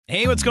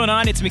Hey, what's going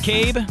on? It's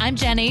McCabe. I'm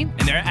Jenny.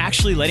 And they're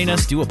actually letting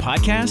us do a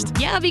podcast?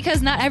 Yeah,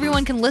 because not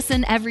everyone can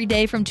listen every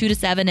day from 2 to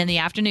 7 in the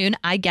afternoon.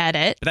 I get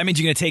it. But that means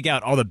you're going to take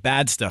out all the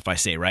bad stuff I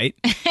say, right?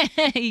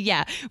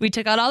 Yeah, we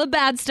took out all the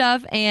bad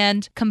stuff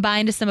and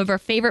combined some of our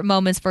favorite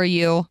moments for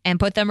you and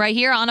put them right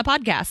here on a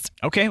podcast.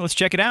 Okay, let's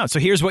check it out. So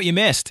here's what you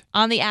missed.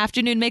 On the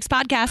Afternoon Mix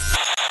podcast.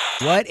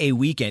 What a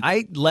weekend.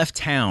 I left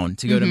town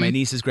to go to my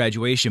niece's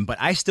graduation, but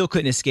I still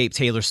couldn't escape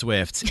Taylor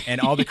Swift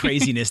and all the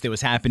craziness that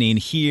was happening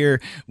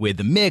here with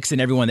the mix and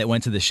everyone that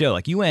went to the show.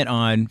 Like, you went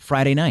on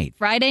Friday night.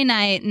 Friday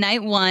night,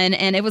 night one,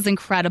 and it was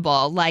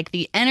incredible. Like,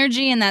 the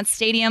energy in that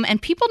stadium,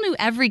 and people knew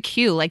every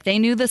cue. Like, they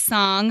knew the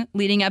song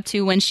leading up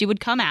to when she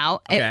would come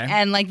out,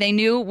 and like, they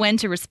knew when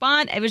to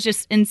respond. It was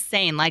just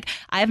insane. Like,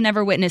 I've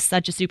never witnessed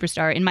such a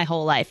superstar in my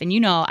whole life, and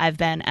you know I've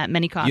been at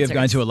many concerts. You have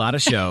gone to a lot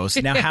of shows.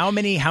 Now, how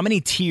many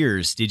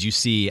tears did you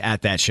see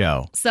at that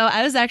show? So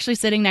I was actually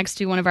sitting next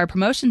to one of our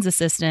promotions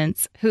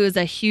assistants who is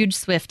a huge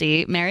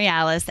Swiftie, Mary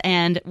Alice,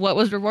 and what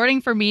was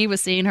rewarding for me was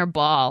seeing her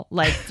bawl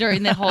like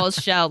during the whole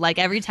show. Like,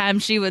 every time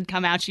she would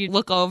come out, she'd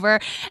look over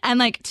and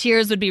like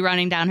tears would be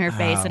running down her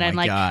face, and I'm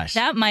like,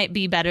 that might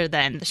be better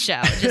than the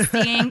show, just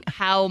seeing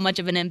how much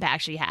of an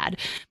impact she had.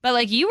 But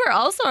like, you were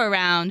also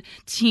around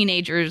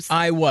teenagers.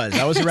 I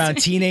was around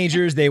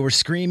teenagers. They were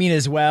screaming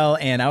as well,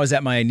 and I was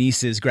at my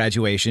niece's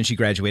graduation. She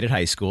graduated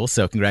high school,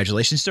 so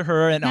congratulations to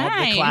her and all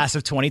the class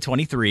of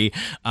 2023.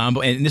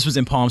 And this was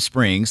in Palm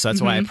Springs, so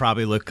that's why I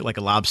probably look like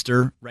a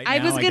lobster right now.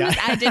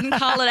 I didn't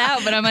call it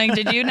out, but I'm like,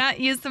 did you not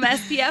use some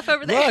SPF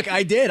over there? Look,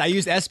 I did. I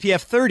used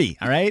SPF 30,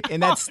 all right?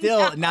 And that's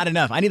still not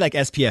enough. I need like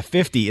SPF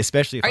 50,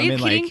 especially if I'm in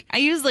kidding? like... I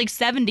use like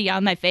 70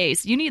 on my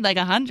face. You need like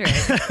 100.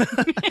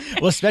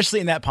 Well, especially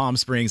in that Palm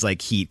Springs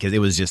like heat, because it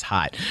was just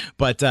hot.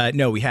 But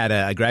no, we had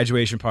a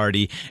graduation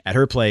party at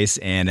her place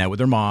and with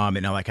her mom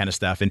and all that kind of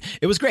stuff. And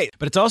it was great.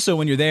 But it's also,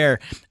 when you're there,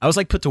 I was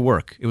like put to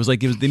work. It was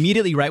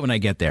immediately right when I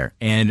get there.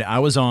 And I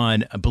was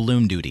on a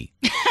balloon duty.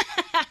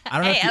 I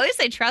don't know. At least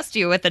they trust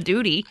you with the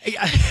duty.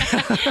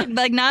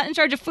 Like, not in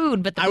charge of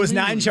food, but I was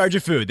not in charge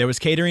of food. There was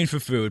catering for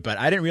food, but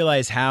I didn't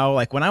realize how,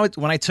 like, when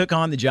I took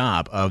on the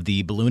job of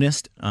the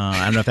balloonist,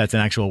 I don't know if that's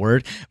an actual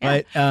word,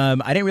 but I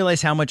didn't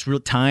realize how much real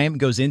time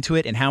goes into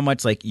it and how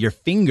much, like, your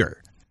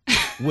finger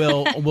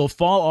will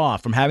fall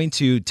off from having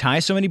to tie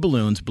so many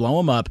balloons, blow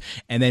them up,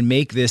 and then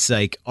make this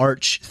like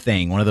arch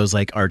thing, one of those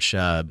like arch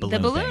balloon The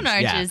balloon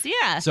things. arches,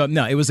 yeah. So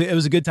no, it was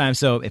a good time.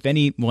 So if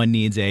anyone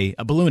needs a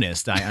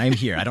balloonist, I'm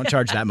here. I don't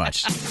charge that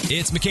much.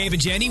 It's McCabe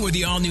and Jenny with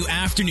the all-new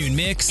Afternoon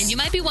Mix. And you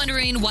might be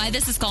wondering why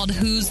this is called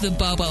Who's the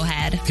Bobo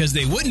Head? Because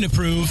they wouldn't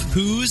approve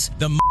Who's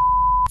the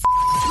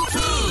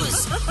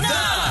Who's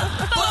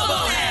the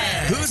Bobo Head?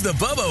 Who's the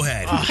Bobo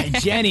Head?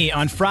 Jenny,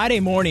 on Friday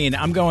morning,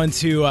 I'm going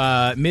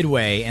to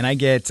Midway, and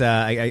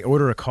I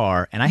order a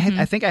car, and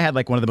I think I had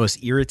like one of the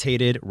most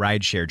irritated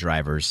rideshare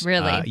drivers.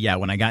 Really? Yeah,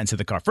 when I got into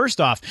the car. First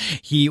off,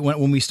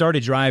 when we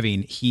started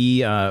driving,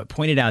 he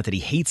pointed out that he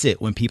hates it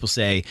when people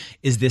say,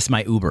 "Is this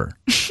my Uber?"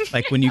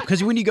 Like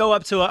because when you go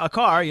up to a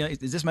car, you know,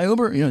 "Is this my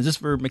Uber? You know, is this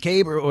for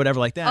McCabe or whatever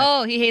like that?"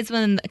 Oh, he hates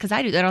because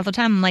I do that all the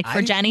time. I'm like,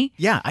 for Jenny?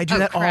 Yeah, I do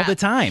that all the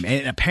time.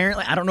 And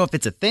apparently, I don't know if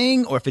it's a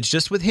thing or if it's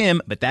just with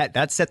him, but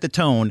that set the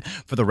tone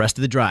for the rest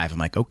of the drive. I'm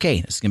like,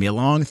 okay, this is going to be a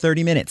long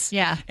 30 minutes.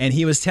 Yeah. And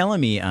he was telling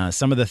me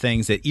some of the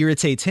things that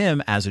irritates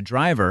him as a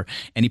driver.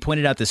 And he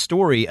pointed out this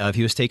story of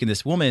he was taking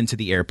this woman to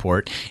the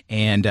airport.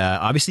 And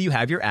obviously you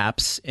have your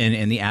apps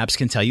and the apps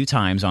can tell you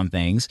times on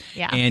things.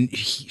 Yeah. And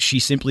she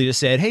simply just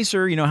said, "Hey,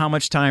 sir, you know, how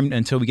much time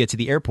until we get to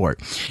the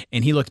airport?"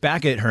 And he looked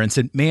back at her and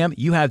said, "Ma'am,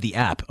 you have the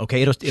app,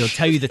 okay? It'll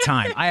tell you the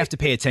time. I have to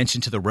pay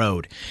attention to the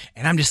road."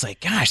 And I'm just like,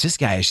 gosh, this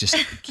guy is just,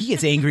 he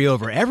gets angry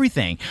over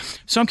everything.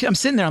 So I'm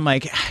sitting there, I'm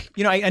like,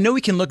 you know, I know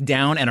we can look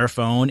down at our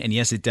phone, and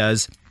yes, it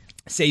does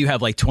say you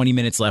have like 20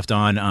 minutes left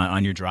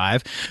on your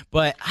drive,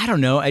 but I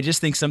don't know. I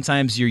just think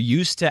sometimes you're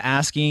used to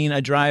asking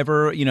a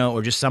driver, you know,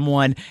 or just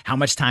someone how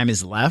much time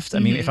is left. I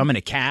mean, if I'm in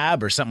a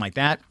cab or something like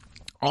that,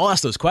 I'll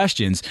ask those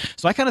questions.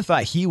 So I kind of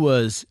thought he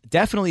was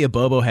definitely a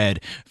bobo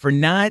head for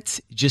not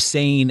just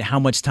saying how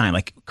much time,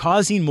 like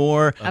causing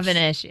more of an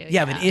issue.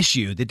 Yeah, of an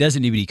issue that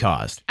doesn't need to be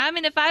caused. I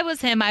mean, if I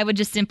was him, I would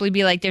just simply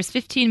be like, there's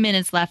 15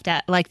 minutes left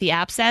like the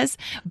app says,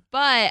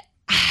 but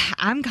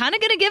I'm kind of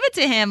going to give it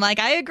to him. Like,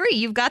 I agree.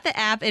 You've got the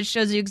app. It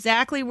shows you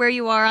exactly where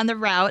you are on the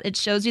route. It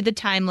shows you the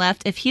time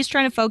left. If he's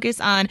trying to focus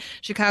on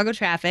Chicago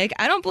traffic,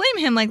 I don't blame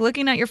him. Like,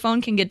 looking at your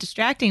phone can get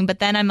distracting. But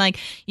then I'm like,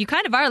 you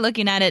kind of are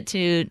looking at it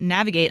to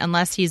navigate,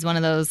 unless he's one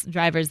of those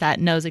drivers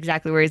that knows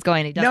exactly where he's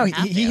going. He doesn't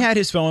have to. He had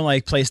his phone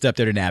like placed up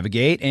there to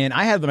navigate, and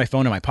I had my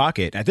phone in my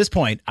pocket. At this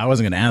point, I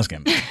wasn't going to ask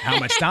him how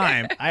much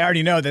time. I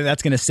already know that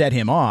that's going to set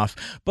him off.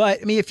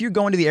 But I mean, if you're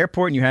going to the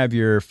airport and you have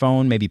your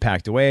phone maybe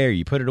packed away or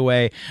you put it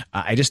away,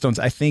 I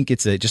think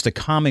it's just a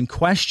common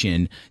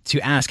question to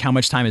ask how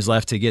much time is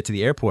left to get to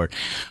the airport,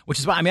 which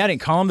is why, I mean, I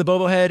didn't call him the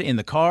bobo head in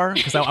the car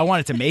because I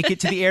wanted to make it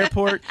to the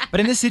airport.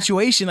 But in this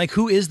situation, like,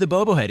 who is the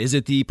bobo head? Is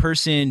it the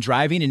person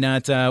driving and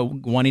not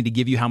wanting to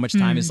give you how much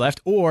time is left?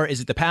 Or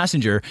is it the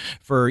passenger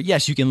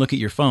yes, you can look at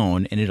your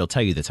phone and it'll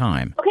tell you the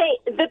time? Okay,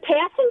 the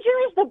passenger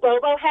is the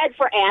Bobo head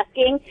for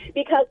asking,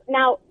 because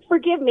now,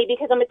 forgive me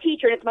because I'm a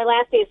teacher and it's my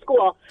last day of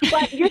school,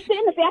 but you're sitting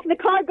in the back of the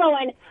car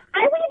going,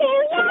 are we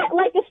there yet?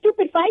 Like a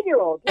stupid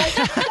 5-year-old.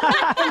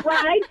 Like,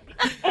 right?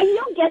 And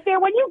you'll get there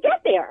when you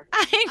get there.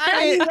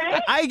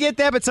 I get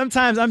that, but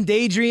sometimes I'm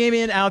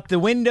daydreaming out the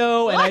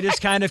window, and I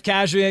just kind of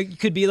casually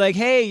could be like,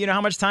 hey, you know,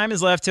 how much time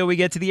is left till we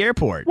get to the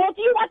airport? Well,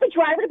 do you want the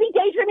driver to be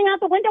daydreaming out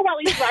the window while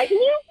he's driving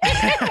you?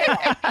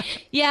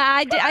 Yeah,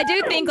 I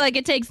do think like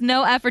it takes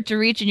no effort to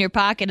reach in your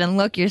pocket and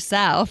look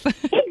yourself.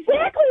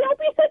 Exactly. Don't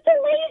be such a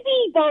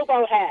lazy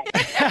Bobo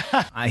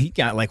head. He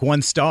got like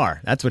 1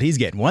 star. That's what he's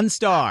getting. 1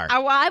 star.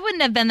 Well, I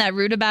wouldn't have been that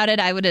rude about it.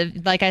 I would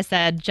have, like I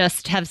said,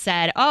 just have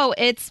said, oh,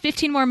 it's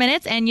 15 more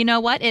minutes. And you know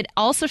what? It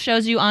also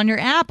shows you on your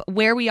app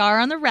where we are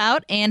on the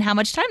route and how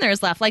much time there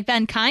is left. Like,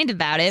 been kind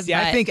about it. See,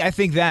 I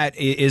think that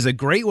is a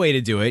great way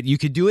to do it. You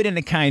could do it in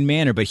a kind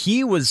manner, but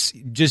he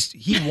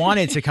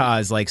wanted to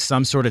cause like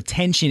some sort of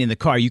tension in the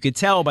car. You could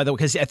tell by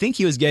because I think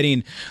he was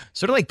getting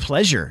sort of like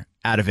pleasure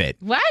out of it.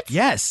 What?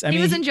 Yes. He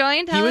was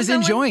enjoying He was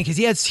enjoying because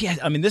he had,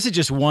 I mean, this is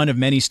just one of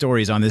many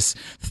stories on this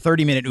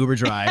 30-minute Uber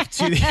drive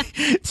to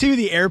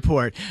the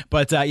airport.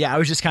 But yeah, I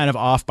was just kind of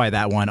off by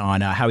that one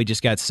on how he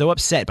just got so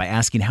upset by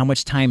asking how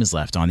much time is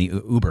left on the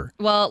Uber.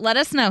 Well, let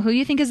us know. Who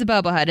you think is a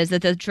bobohead? Is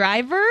it the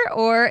driver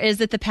or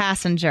is it the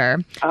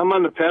passenger? I'm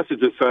on the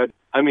passenger side.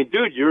 I mean,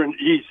 dude,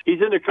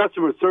 he's in the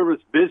customer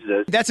service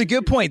business. That's a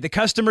good point. The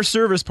customer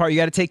service part, you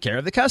got to take care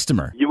of the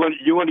customer. You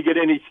want to get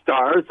any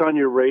stars on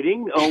your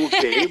rating?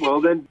 Okay,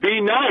 well then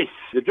be nice.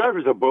 The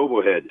driver's a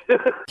bobohead.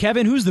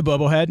 Kevin, who's the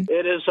bobohead?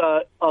 It is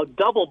a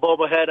double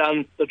bobohead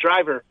on the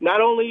driver.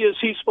 Not only is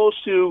he supposed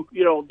to,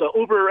 the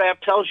Uber app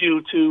tells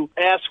you to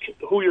ask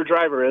who your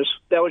driver is.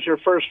 That was your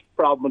first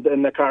problem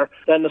in the car.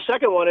 Then the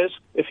second one is,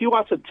 if he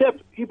wants a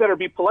tip, he better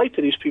be polite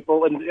to these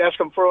people and ask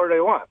them for what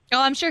they want.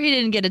 Oh, I'm sure he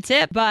didn't get a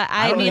tip, but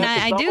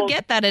I do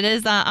get that it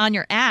is on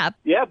your app.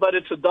 Yeah, but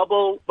it's a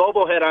double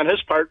bobohead on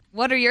his part.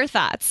 What are your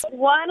thoughts?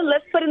 One,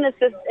 let's put in this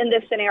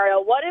scenario.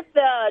 What if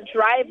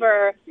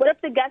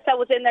the guest that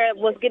was in there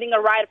was getting a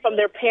ride from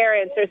their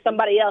parents or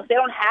somebody else? They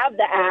don't have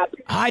the app.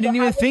 I didn't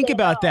even think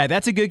about that.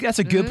 That's a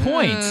good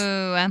point.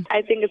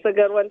 I think it's a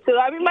good one too.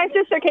 I mean, my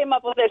sister came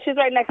up with it. She's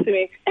right next to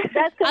me.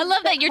 I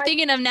love that you're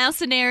thinking of now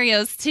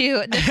scenarios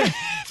too.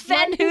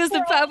 Then who's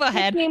the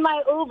bobohead? Me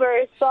my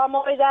Uber, so I'm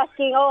always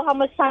asking, how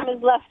much time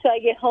is left till I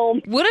get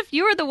home? What if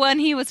you were the one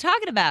he was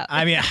talking about?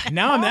 I mean,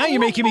 now you're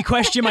making me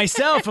question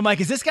myself. I'm like,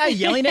 is this guy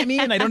yelling at me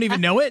and I don't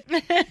even know it?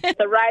 The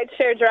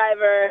rideshare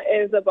driver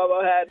is a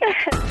bobohead.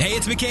 Hey,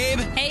 it's McCabe.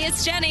 Hey,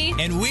 it's Jenny.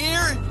 And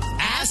we're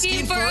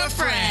asking for a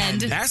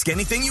friend. Ask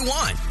anything you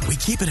want. We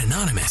keep it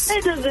anonymous.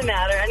 It doesn't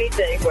matter.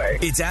 Anything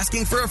works. It's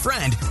Asking for a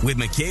Friend with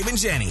McCabe and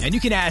Jenny. And you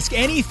can ask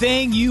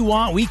anything you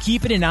want. We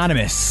keep it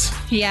anonymous.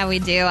 Yeah, we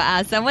do.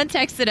 Someone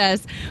texted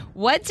us,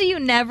 what do you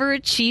never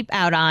cheap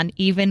out on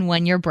even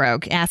when you're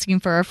broke? Asking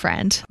for a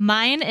friend.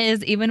 Mine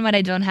is even when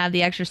I don't have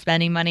the extra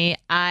spending money,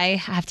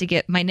 I have to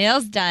get my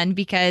nails done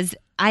because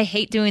I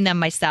hate doing them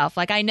myself.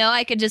 Like, I know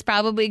I could just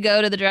probably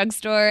go to the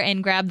drugstore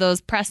and grab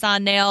those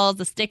press-on nails,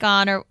 the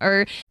stick-on,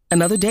 or...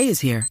 Another day is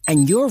here,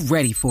 and you're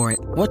ready for it.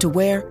 What to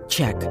wear?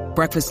 Check.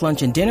 Breakfast,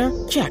 lunch, and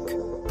dinner? Check.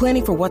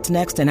 Planning for what's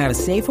next and how to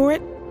save for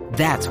it?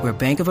 That's where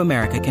Bank of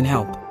America can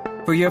help.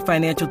 For your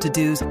financial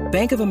to-dos,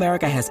 Bank of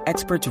America has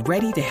experts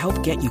ready to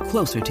help get you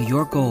closer to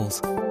your goals.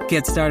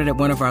 Get started at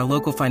one of our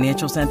local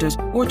financial centers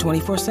or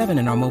 24/7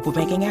 in our mobile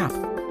banking app.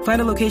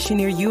 Find a location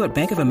near you at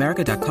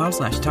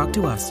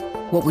bankofamerica.com/talktous.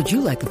 What would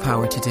you like the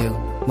power to do?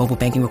 Mobile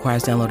banking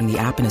requires downloading the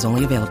app and is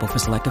only available for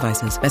select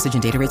devices. Message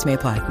and data rates may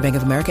apply. Bank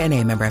of America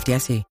NA, member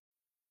FDIC.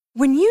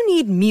 When you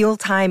need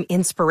mealtime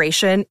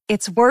inspiration,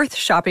 it's worth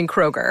shopping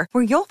Kroger,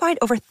 where you'll find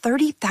over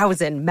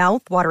 30,000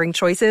 mouth-watering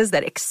choices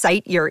that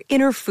excite your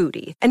inner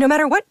foodie. And no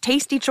matter what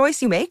tasty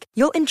choice you make,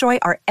 you'll enjoy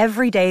our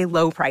everyday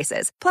low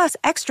prices, plus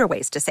extra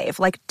ways to save,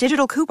 like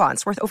digital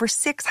coupons worth over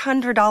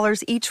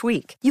 $600 each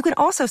week. You can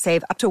also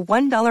save up to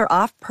 $1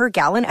 off per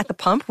gallon at the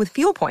pump with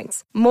fuel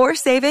points. More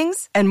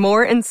savings and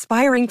more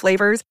inspiring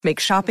flavors make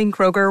shopping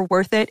Kroger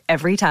worth it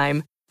every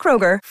time.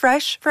 Kroger,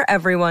 fresh for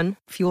everyone.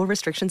 Fuel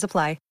restrictions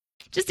apply.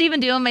 Just even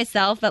doing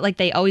myself, but like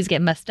they always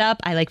get messed up.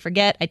 I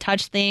forget, I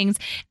touch things,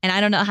 and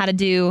I don't know how to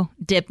do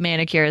dip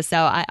manicures, so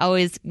I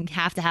always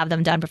have to have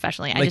them done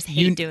professionally. I just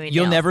hate doing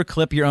You'll nails. never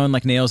clip your own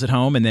nails at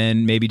home and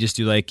then maybe just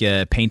do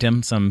paint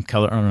them some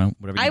color, I don't know,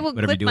 whatever. I will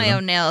clip my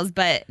own nails,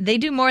 but they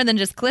do more than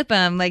just clip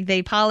them. Like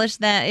they polish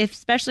that,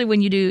 especially when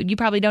you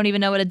probably don't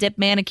even know what a dip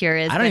manicure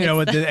is. I don't even know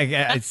what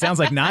it sounds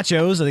like.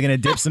 Nachos? Are they going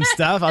to dip some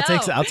stuff? I'll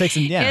take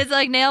some. Yeah, it's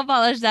like nail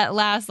polish that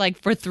lasts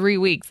for 3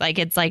 weeks.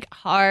 It's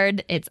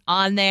hard. It's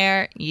on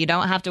there. You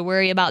don't have to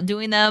worry about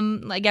doing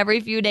them every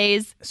few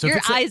days. So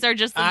your eyes are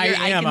just. I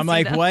am. I'm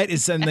like, what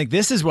is? I'm like,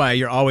 this is why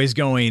you're always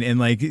going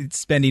and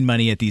spending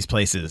money at these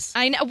places.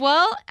 I know.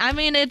 Well, I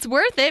mean, it's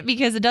worth it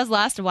because it does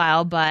last a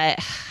while, but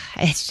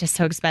it's just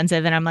so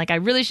expensive. And I'm like, I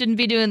really shouldn't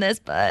be doing this,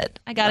 but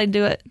I got to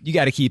do it. You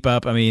got to keep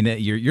up. I mean,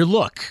 your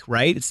look,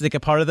 right? It's like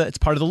part of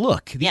the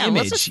look, the Yeah, image,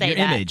 let's just say your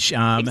that. image.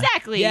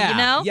 Exactly, Yeah, you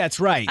know? Yeah, that's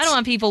right. I don't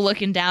want people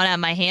looking down at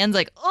my hands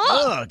like,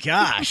 Oh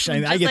gosh, I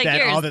Just get like that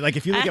yours. all the like.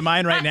 If you look at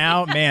mine right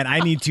now, man, I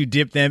need to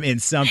dip them in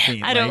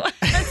something. I don't like-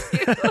 want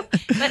to.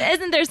 But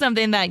isn't there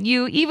something that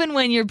you, even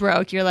when you're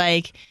broke, you're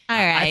like, all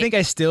right. I think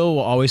I still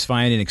will always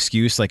find an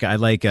excuse. Like I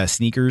like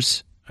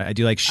sneakers. I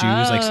do like shoes.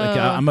 Like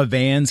I'm a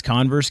Vans,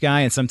 Converse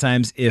guy, and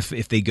sometimes if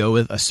they go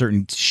with a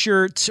certain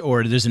shirt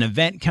or there's an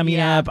event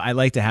coming up, I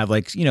like to have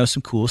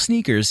some cool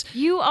sneakers.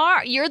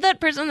 You're that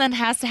person that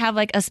has to have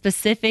like a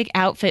specific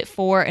outfit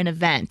for an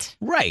event.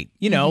 Right.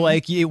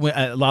 Like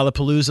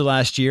Lollapalooza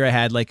last year, I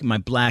had like my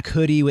black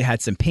hoodie. We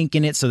had some pink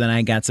in it, so then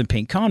I got some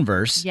pink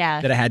Converse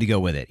that I had to go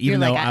with it, even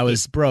though I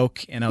was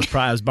broke and I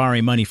was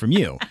borrowing money from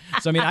you.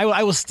 So I mean,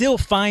 I will still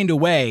find a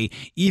way,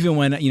 even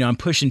when I'm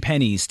pushing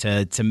pennies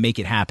to make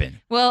it happen.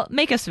 Well,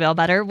 make us feel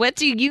better. What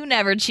do you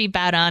never cheap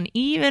out on,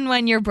 even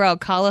when you're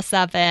broke? Call us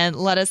up and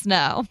let us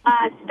know.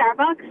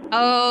 Starbucks.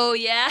 Oh,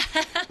 yeah.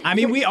 I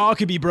mean, we all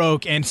could be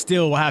broke and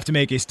still will have to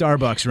make a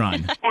Starbucks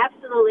run.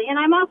 Absolutely. And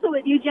I'm also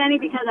with you, Jenny,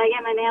 because I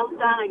get my nails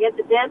done, I get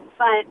the dip,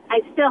 but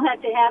I still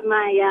have to have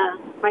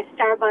my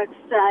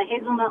Starbucks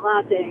hazelnut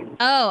latte.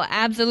 Oh,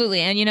 absolutely.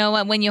 And you know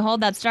what? When you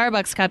hold that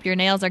Starbucks cup, your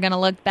nails are going to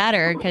look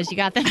better because you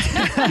got them.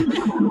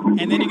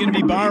 And then you're going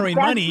to be borrowing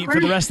money for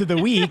the rest of the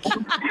week.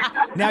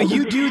 Now,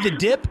 you do the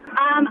dip?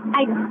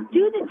 I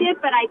do the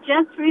dip, but I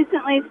just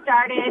recently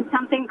started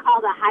something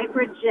called a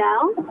hybrid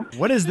gel.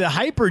 What is the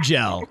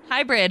Hypergel?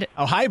 Hybrid.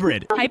 Oh,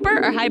 hybrid.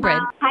 Hyper or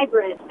hybrid?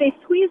 Hybrid. They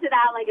squeeze it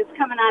out like it's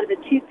coming out of a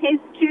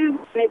toothpaste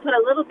tube. They put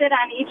a little bit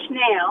on each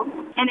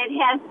nail, and it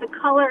has the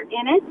color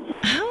in it.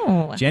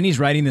 Oh. Jenny's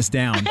writing this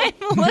down.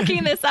 I'm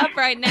looking this up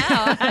right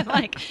now. I'm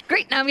like,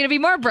 great, now I'm going to be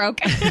more broke.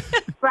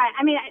 Right.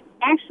 I mean,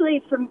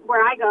 actually, from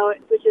where I go,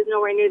 which is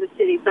nowhere near the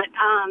city, but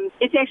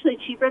it's actually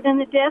cheaper than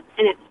the dip,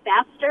 and it's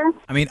faster.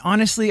 I mean,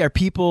 honestly, are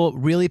people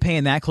really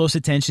paying that close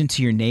attention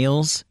to your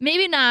nails?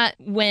 Maybe not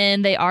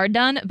when they are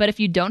done, but if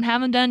you don't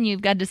have them done,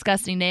 you've got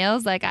disgusting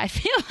nails. Like, I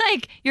feel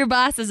like your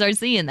bosses are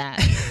seeing that.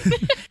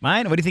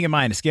 Mine? What do you think of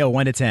mine? A scale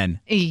 1 to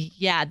 10?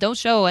 Yeah, don't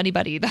show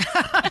anybody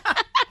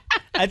that.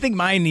 I think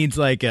mine needs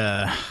like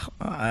a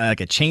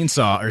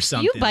chainsaw or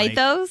something. Do you bite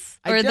those?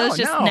 Or are those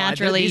just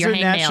naturally your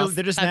hangnails?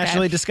 They're just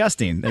naturally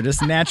disgusting. They're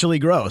just naturally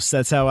gross.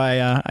 That's how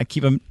I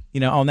keep them,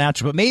 all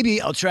natural. But maybe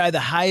I'll try the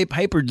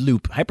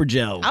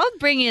Hypergel. I'll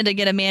bring you to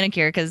get a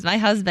manicure because my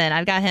husband,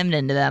 I've got him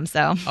into them.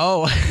 So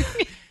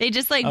they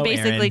just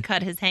basically Aaron.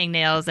 cut his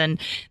hangnails and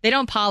they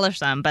don't polish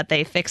them, but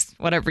they fix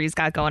whatever he's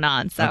got going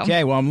on. So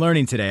Okay, well, I'm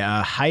learning today.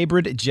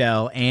 Hybrid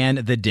gel and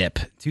the dip.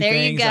 Two There you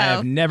things go. I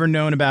have never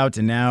known about,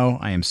 and now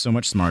I am so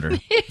much smarter.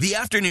 The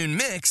afternoon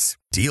mix,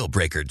 deal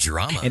breaker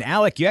drama. And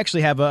Alec, you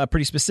actually have a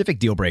pretty specific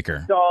deal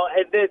breaker. So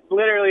it's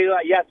literally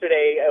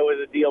yesterday, it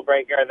was a deal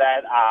breaker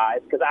that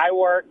it's because I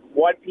work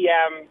 1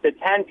 p.m. to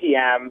 10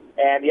 p.m.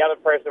 and the other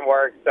person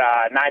works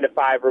 9 to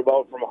 5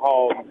 remote from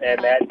home,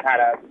 and that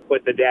kind of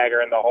put the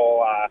dagger in the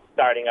whole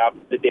starting up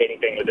the dating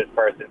thing with this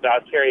person. So I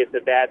was curious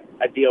if that's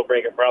a deal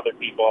breaker for other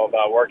people,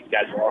 the work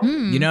schedule.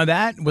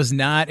 That was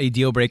not a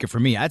deal breaker for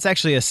me. That's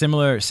actually a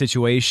similar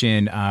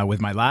situation with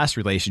my last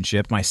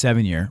relationship, my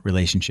 7-year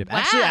relationship.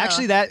 Wow.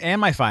 Actually, that and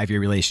my 5-year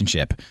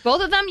relationship.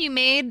 both of them you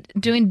made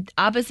doing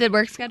opposite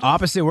work schedules?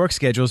 Opposite work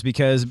schedules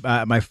because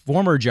my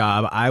former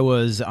job, I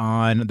was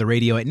on the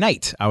radio at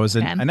night. I was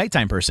a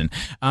nighttime person.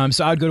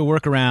 So I would go to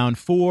work around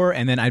 4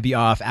 and then I'd be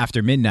off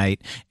after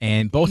midnight.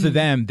 And both of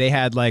them, they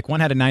had one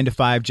had a 9 to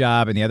 5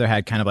 job and the other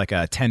had kind of like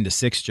a 10 to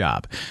 6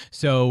 job.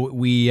 So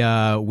we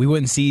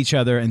wouldn't see each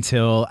other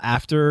until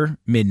after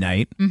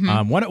midnight.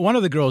 One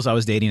of the girls I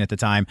was dating at the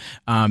time,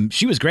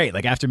 she was great.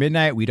 Like after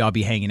midnight, we'd all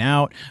be hanging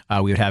out.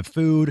 We would have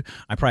food.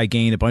 I probably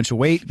gained a bunch of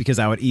weight because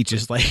I would eat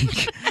just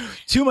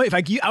too much.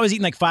 I was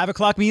eating 5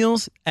 o'clock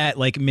meals at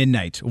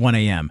midnight, 1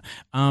 a.m.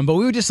 But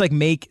we would just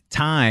make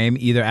time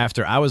either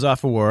after I was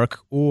off of work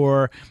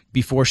or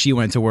before she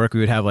went to work. We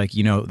would have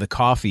the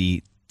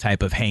coffee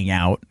type of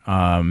hangout.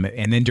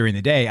 And then during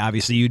the day,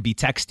 obviously you'd be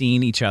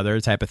texting each other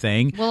type of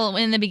thing. Well,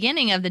 in the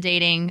beginning of the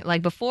dating,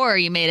 before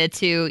you made it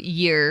to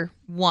year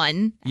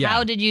 1,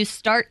 how did you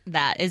start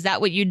that? Is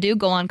that what you do?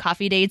 Go on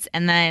coffee dates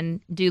and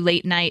then do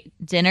late night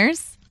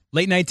dinners?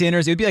 Late night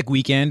dinners, it would be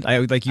weekend. I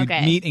would you'd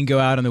meet and go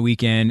out on the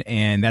weekend,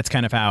 and that's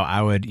kind of how I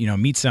would,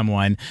 meet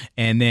someone.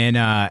 And then,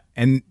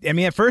 and I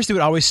mean, at first it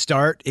would always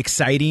start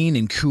exciting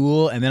and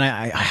cool, and then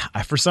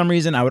I for some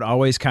reason I would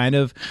always kind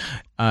of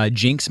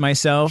jinx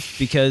myself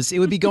because it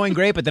would be going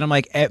great, but then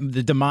I'm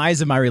the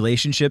demise of my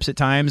relationships at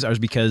times was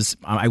because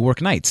I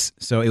work nights,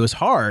 so it was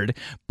hard,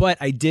 but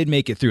I did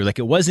make it through. It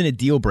wasn't a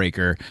deal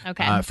breaker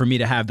for me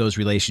to have those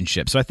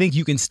relationships. So I think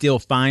you can still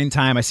find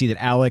time. I see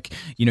that Alec,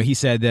 he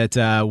said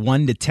that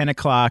 1 to 10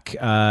 o'clock,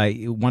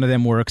 one of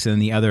them works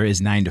and the other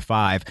is 9 to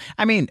 5.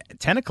 I mean,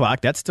 10 o'clock,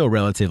 that's still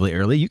relatively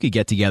early. You could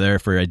get together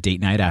for a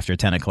date night after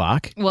 10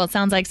 o'clock. Well, it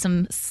sounds like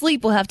some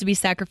sleep will have to be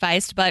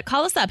sacrificed, but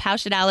call us up. How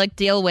should Alec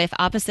deal with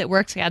opposite work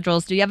work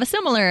schedules. Do you have a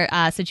similar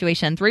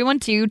situation?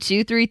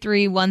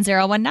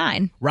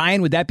 312-233-1019.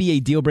 Ryan, would that be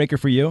a deal breaker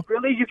for you?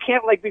 Really, you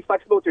can't be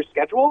flexible with your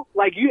schedule.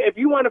 If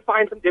you want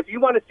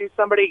to see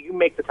somebody, you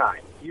make the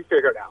time. You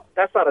figure it out.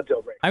 That's not a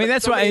deal breaker. I mean,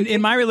 that's why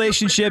in my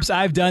relationships,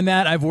 I've done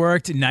that. I've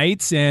worked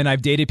nights and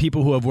I've dated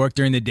people who have worked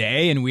during the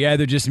day, and we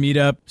either just meet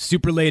up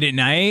super late at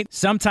night,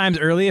 sometimes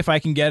early if I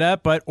can get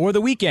up, or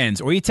the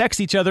weekends, or you text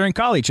each other and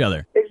call each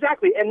other.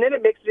 Exactly. And then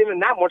it makes it even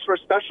that much more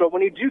special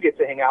when you do get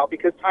to hang out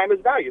because time is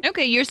valuable.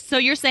 Okay, you're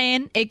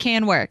saying it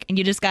can work, and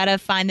you just got to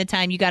find the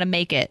time. You got to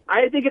make it.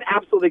 I think it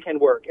absolutely can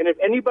work. And if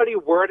anybody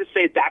were to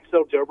say that's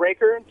no deal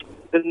breaker,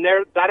 then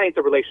that ain't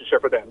the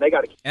relationship for them. They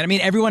got to. And I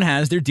mean, everyone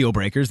has their deal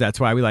breakers. That's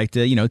why we like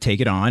to,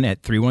 take it on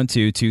at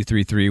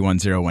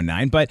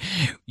 312-233-1019. But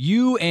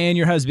you and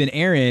your husband,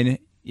 Aaron,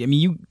 I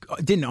mean, you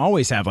didn't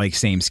always have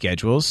same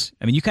schedules.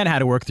 I mean, you kind of had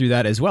to work through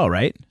that as well,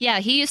 right? Yeah,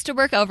 he used to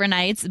work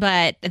overnights,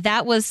 but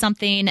that was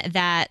something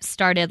that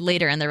started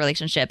later in the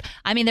relationship.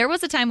 I mean, there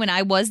was a time when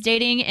I was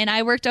dating and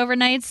I worked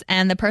overnights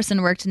and the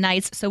person worked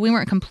nights, so we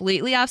weren't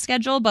completely off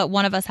schedule, but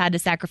one of us had to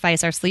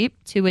sacrifice our sleep,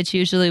 to which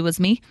usually was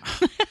me.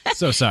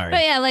 So sorry.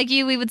 But yeah,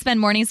 we would spend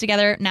mornings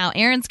together. Now,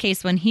 Aaron's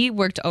case, when he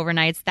worked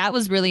overnights, that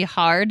was really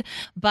hard,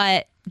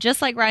 but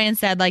just like Ryan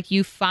said,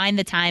 you find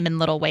the time in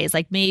little ways.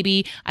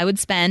 Maybe I would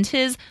spend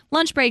his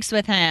lunch breaks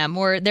with him,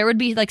 or there would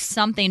be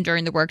something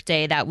during the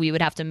workday that we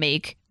would have to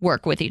make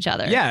work with each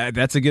other. Yeah,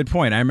 that's a good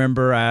point. I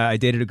remember I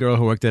dated a girl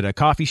who worked at a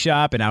coffee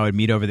shop, and I would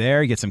meet over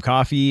there, get some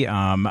coffee.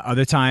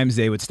 Other times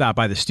they would stop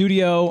by the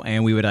studio,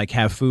 and we would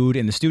have food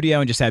in the studio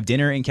and just have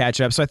dinner and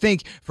catch up. So I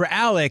think for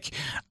Alec,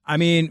 I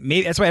mean,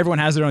 maybe that's why everyone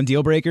has their own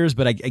deal breakers.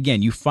 But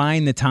again, you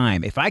find the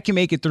time. If I can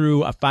make it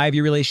through a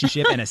 5-year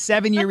relationship and a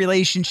 7-year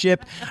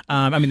relationship,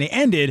 I mean, they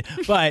ended,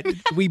 but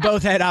we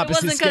both had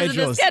opposite schedules.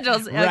 Of the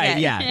schedules. Okay. Right,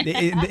 yeah.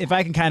 If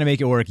I can kind of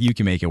make it work, you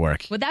can make it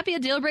work. Would that be a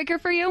deal breaker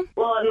for you?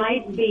 Well, it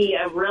might be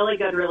a really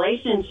good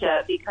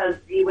relationship because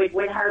you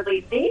would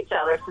hardly see each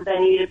other, so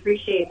then you'd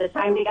appreciate the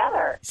time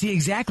together. See,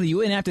 exactly. You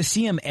wouldn't have to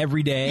see him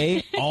every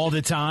day, all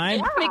the time.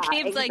 Yeah,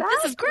 McCabe's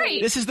this is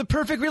great. This is the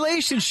perfect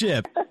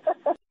relationship.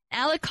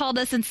 Alec called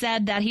us and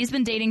said that he's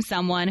been dating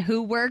someone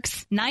who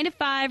works 9 to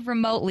 5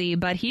 remotely,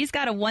 but he's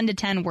got a 1 to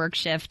 10 work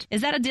shift.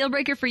 Is that a deal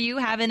breaker for you,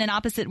 having an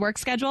opposite work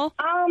schedule?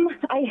 I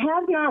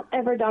have not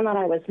ever done that.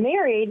 I was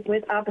married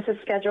with opposite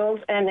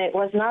schedules, and it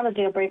was not a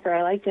deal breaker.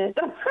 I liked it.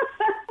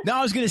 No,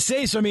 I was going to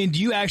say, so I mean,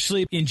 do you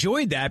actually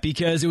enjoyed that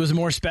because it was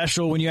more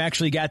special when you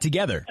actually got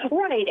together?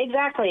 Right,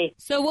 exactly.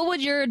 So what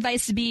would your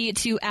advice be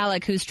to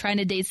Alec, who's trying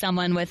to date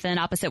someone with an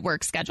opposite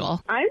work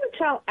schedule? I would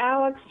tell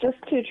Alex just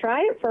to try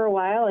it for a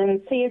while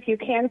and see if you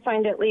can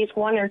find at least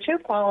 1 or 2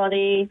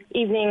 quality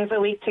evenings a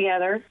week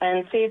together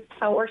and see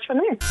how it works from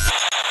there.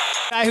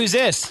 Hi, who's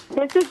this?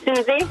 This is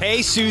Susie.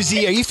 Hey,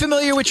 Susie. Are you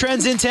familiar with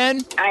Trends in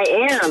 10?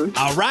 I am.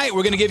 All right.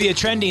 We're going to give you a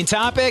trending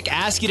topic,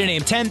 ask you to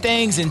name 10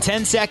 things in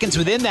 10 seconds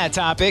within that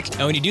topic.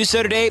 And when you do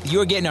so today, you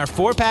are getting our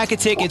 4-pack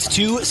of tickets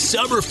to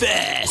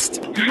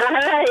Summerfest.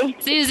 Hi.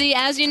 Susie,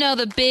 as you know,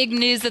 the big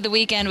news of the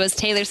weekend was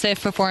Taylor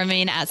Swift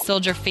performing at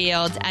Soldier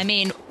Field. I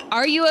mean,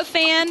 are you a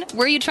fan?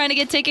 Were you trying to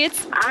get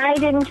tickets? I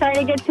didn't try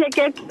to get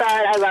tickets, but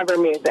I love her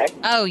music.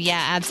 Oh,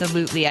 yeah,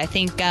 absolutely. I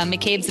think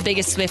McCabe's the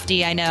biggest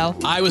Swiftie I know.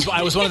 I was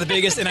one of the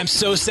biggest, and I'm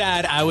so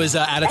sad I was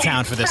out of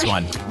town for this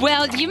one.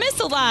 Well, you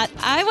missed a lot.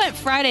 I went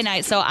Friday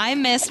night, so I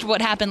missed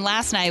what happened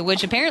last night,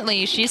 which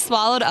apparently she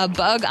swallowed a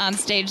bug on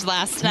stage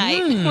last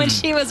night when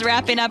she was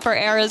wrapping up her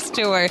Eras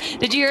tour.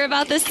 Did you hear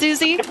about this,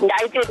 Susie?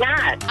 I did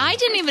not. I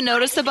didn't even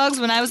notice the bugs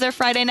when I was there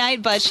Friday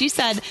night, but she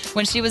said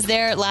when she was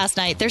there last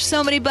night, there's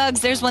so many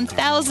bugs, there's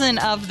 1,000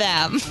 of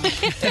them.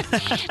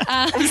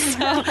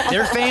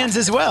 They're fans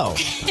as well.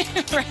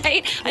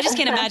 Right? I just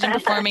can't imagine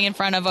performing in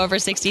front of over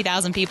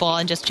 60,000 people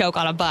and just choke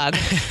on a bug.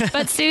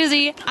 But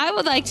Susie, I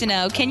would like to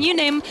know, can you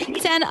name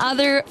 10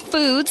 other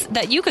foods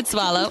that you could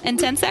swallow in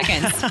 10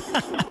 seconds?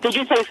 Did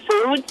you say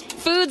foods?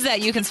 Foods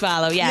that you can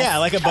swallow, yes. Yeah,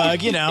 like a bug,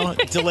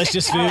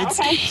 delicious foods.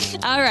 Okay.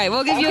 All right,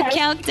 we'll give you a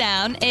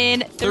countdown in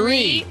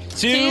 3,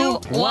 2,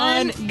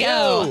 1,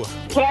 go.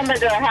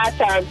 Hamburger, hot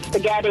dog,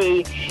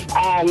 spaghetti,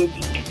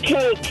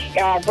 cake,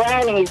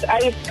 brownies,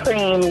 ice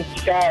cream,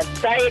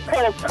 Diet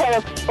Coke,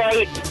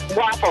 Sprite,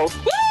 waffles.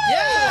 Woo!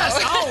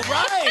 Yes! All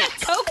right!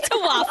 Coke to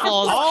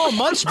waffles. Oh,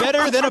 much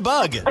better than a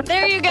bug.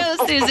 There you go,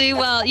 Susie.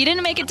 Well, you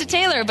didn't make it to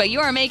Taylor, but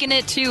you are making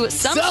it to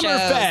some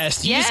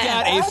Summerfest. You just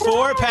got a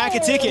 4-pack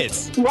of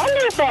tickets.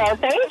 Wonderful.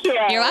 Thank you.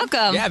 You're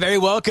welcome. Yeah, very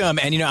welcome.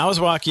 And, I was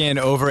walking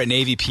over at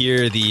Navy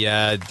Pier the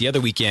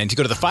other weekend to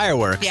go to the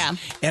fireworks. Yeah.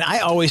 And I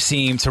always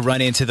seem to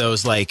run into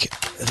those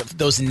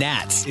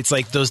gnats. It's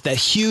like that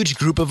huge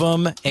group of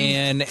them.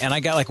 And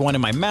I got one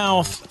in my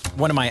mouth,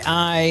 one in my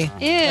eye.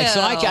 Ew. So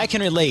I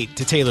can relate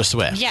to Taylor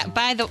Swift. Yeah,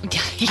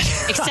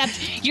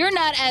 except you're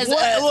not as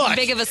Look,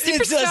 big of a superstar.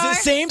 It does the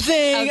same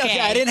thing. Okay,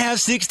 I didn't have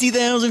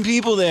 60,000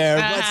 people there,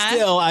 but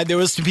still, there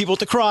was some people at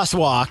the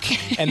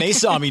crosswalk, and they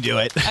saw me do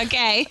it.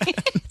 Okay.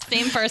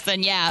 Same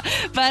person, yeah.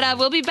 But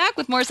we'll be back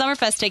with more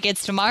Summerfest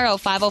tickets tomorrow,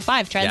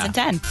 5:05, Trends in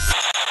 10.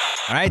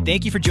 All right,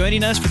 thank you for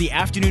joining us for the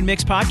Afternoon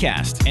Mix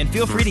podcast. And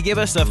feel free to give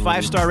us a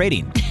 5-star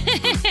rating.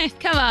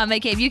 Come on,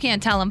 McCabe, you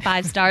can't tell them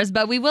 5 stars,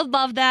 but we would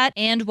love that.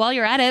 And while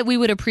you're at it, we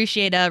would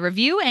appreciate a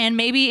review and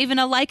maybe even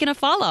a like and a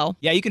follow.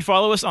 Yeah, you can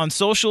follow us on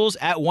socials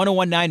at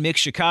 1019 Mix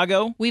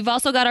Chicago. We've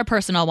also got our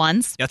personal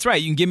ones. That's right.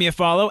 You can give me a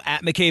follow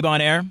at McCabe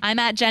on Air. I'm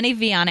at Jenny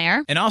V on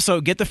Air. And also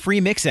get the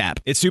free Mix app.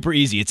 It's super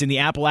easy. It's in the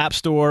Apple App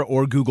Store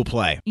or Google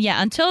Play.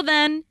 Yeah, until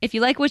then, if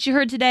you like what you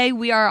heard today,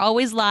 we are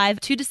always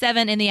live 2 to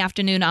 7 in the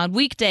afternoon on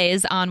weekdays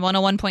on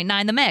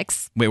 101.9 The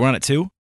Mix. Wait, we're on at 2?